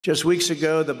Just weeks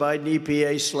ago, the Biden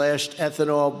EPA slashed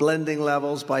ethanol blending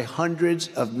levels by hundreds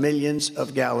of millions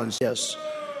of gallons. Yes.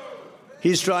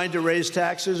 He's trying to raise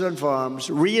taxes on farms,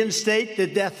 reinstate the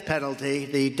death penalty,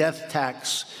 the death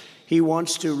tax. He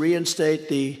wants to reinstate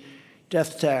the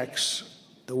death tax,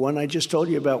 the one I just told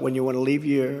you about when you want to leave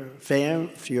your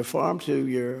farm to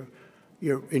your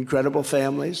incredible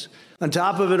families. On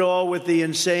top of it all, with the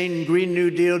insane Green New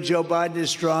Deal, Joe Biden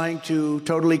is trying to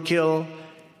totally kill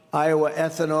Iowa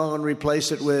ethanol and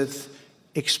replace it with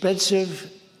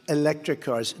expensive electric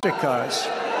cars.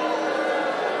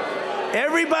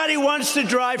 Everybody wants to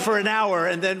drive for an hour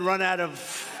and then run out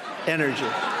of energy.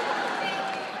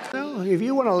 No, if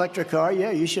you want an electric car,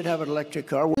 yeah, you should have an electric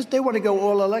car. They want to go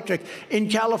all electric. In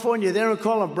California, they don't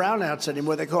call them brownouts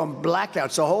anymore. They call them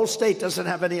blackouts. The whole state doesn't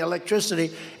have any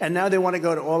electricity, and now they want to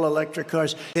go to all electric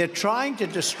cars. They're trying to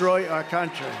destroy our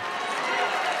country.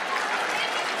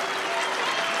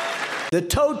 The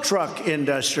tow truck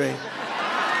industry